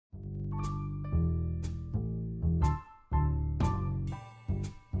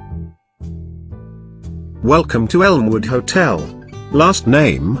Welcome to Elmwood Hotel. Last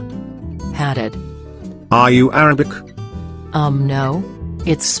name? Haddad. Are you Arabic? No.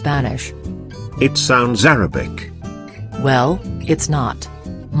 It's Spanish. It sounds Arabic. Well, it's not.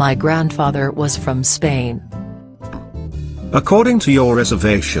 My grandfather was from Spain. According to your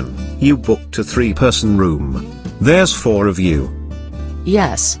reservation, you booked a 3-person room. There's 4 of you.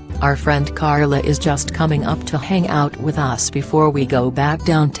 Yes, our friend Carla is just coming up to hang out with us before we go back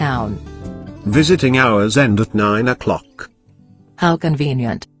downtown. Visiting hours end at 9 o'clock. How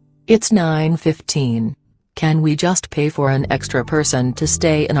convenient. It's 9:15. Can we just pay for an extra person to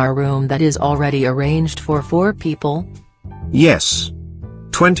stay in our room that is already arranged for 4 people? Yes.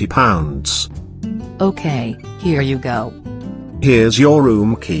 £20. Okay, here you go. Here's your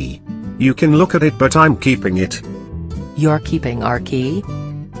room key. You can look at it, but I'm keeping it. You're keeping our key?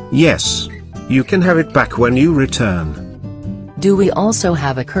 Yes. You can have it back when you return. Do we also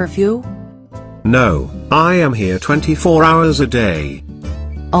have a curfew? No, I am here 24 hours a day.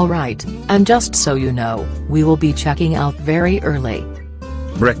 Alright, and just so you know, we will be checking out very early.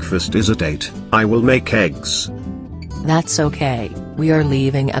 Breakfast is at 8. I will make eggs. That's okay, we are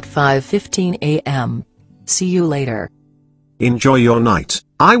leaving at 5:15 a.m. See you later. Enjoy your night.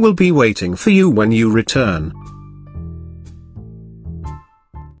 I will be waiting for you when you return.